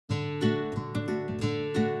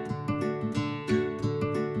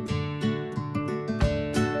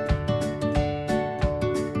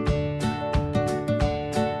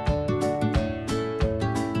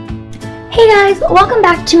Hey guys, welcome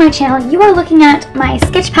back to my channel. You are looking at my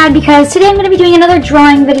sketch pad because today I'm going to be doing another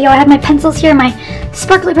drawing video. I have my pencils here, my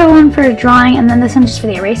sparkly purple one for drawing, and then this one just for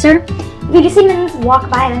the eraser. If you just see Mittens walk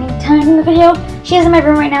by at any time in the video, she is in my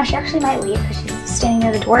room right now. She actually might leave because she's standing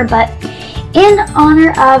near the door, but in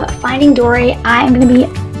honor of finding Dory, I am going to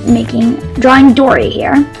be drawing Dory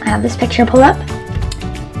here. I have this picture pulled up.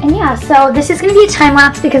 And yeah, so this is going to be a time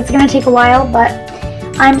lapse because it's going to take a while, but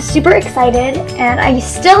I'm super excited, and I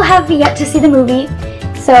still have yet to see the movie,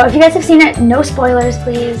 so if you guys have seen it, no spoilers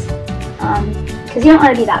please, because you don't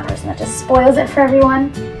want to be that person that just spoils it for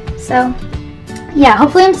everyone. So yeah,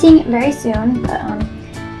 hopefully I'm seeing it very soon, but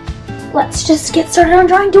let's just get started on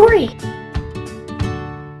drawing Dory.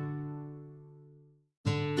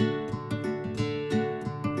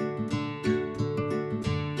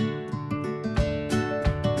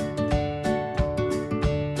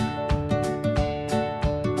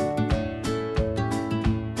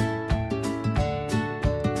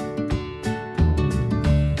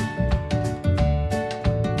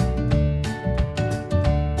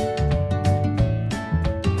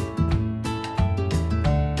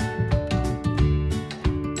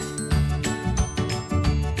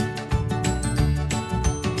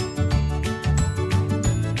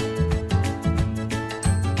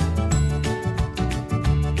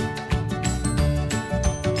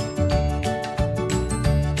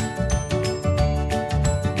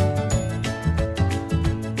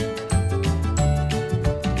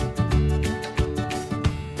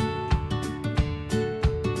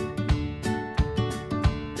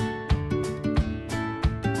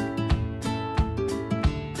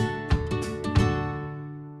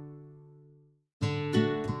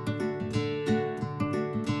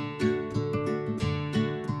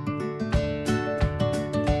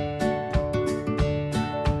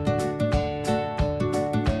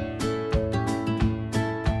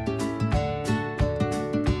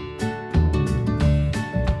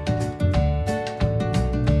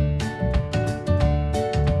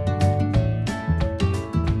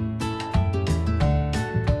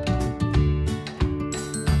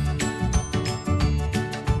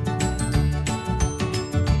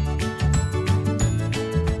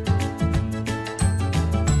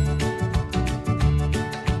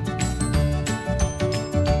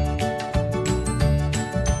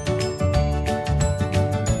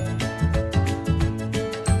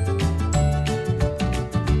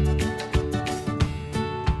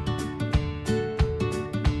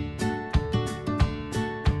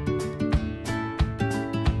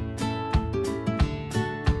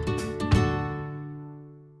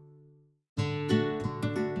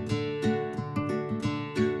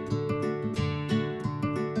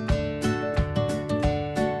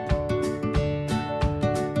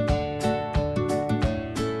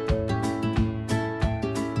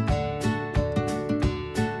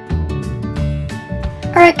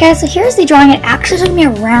 Alright guys, so here's the drawing. It actually took me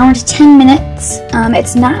around 10 minutes.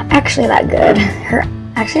 It's not actually that good.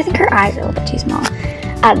 Actually, I think her eyes are a little bit too small.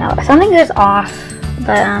 I don't know, something is off,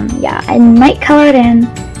 but yeah, I might color it in.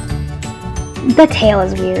 The tail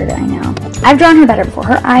is weird, I know. I've drawn her better before.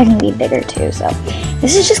 Her eyes need to be bigger too, so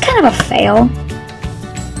this is just kind of a fail.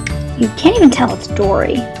 You can't even tell it's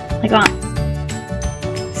Dory, like on.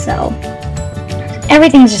 So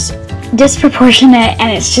everything's just disproportionate,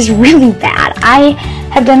 and it's just really bad. I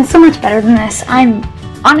have done so much better than this. I'm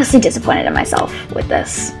honestly disappointed in myself with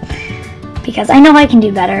this because I know I can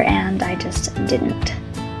do better and I just didn't.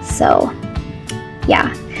 So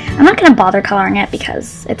yeah, I'm not gonna bother coloring it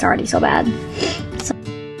because it's already so bad.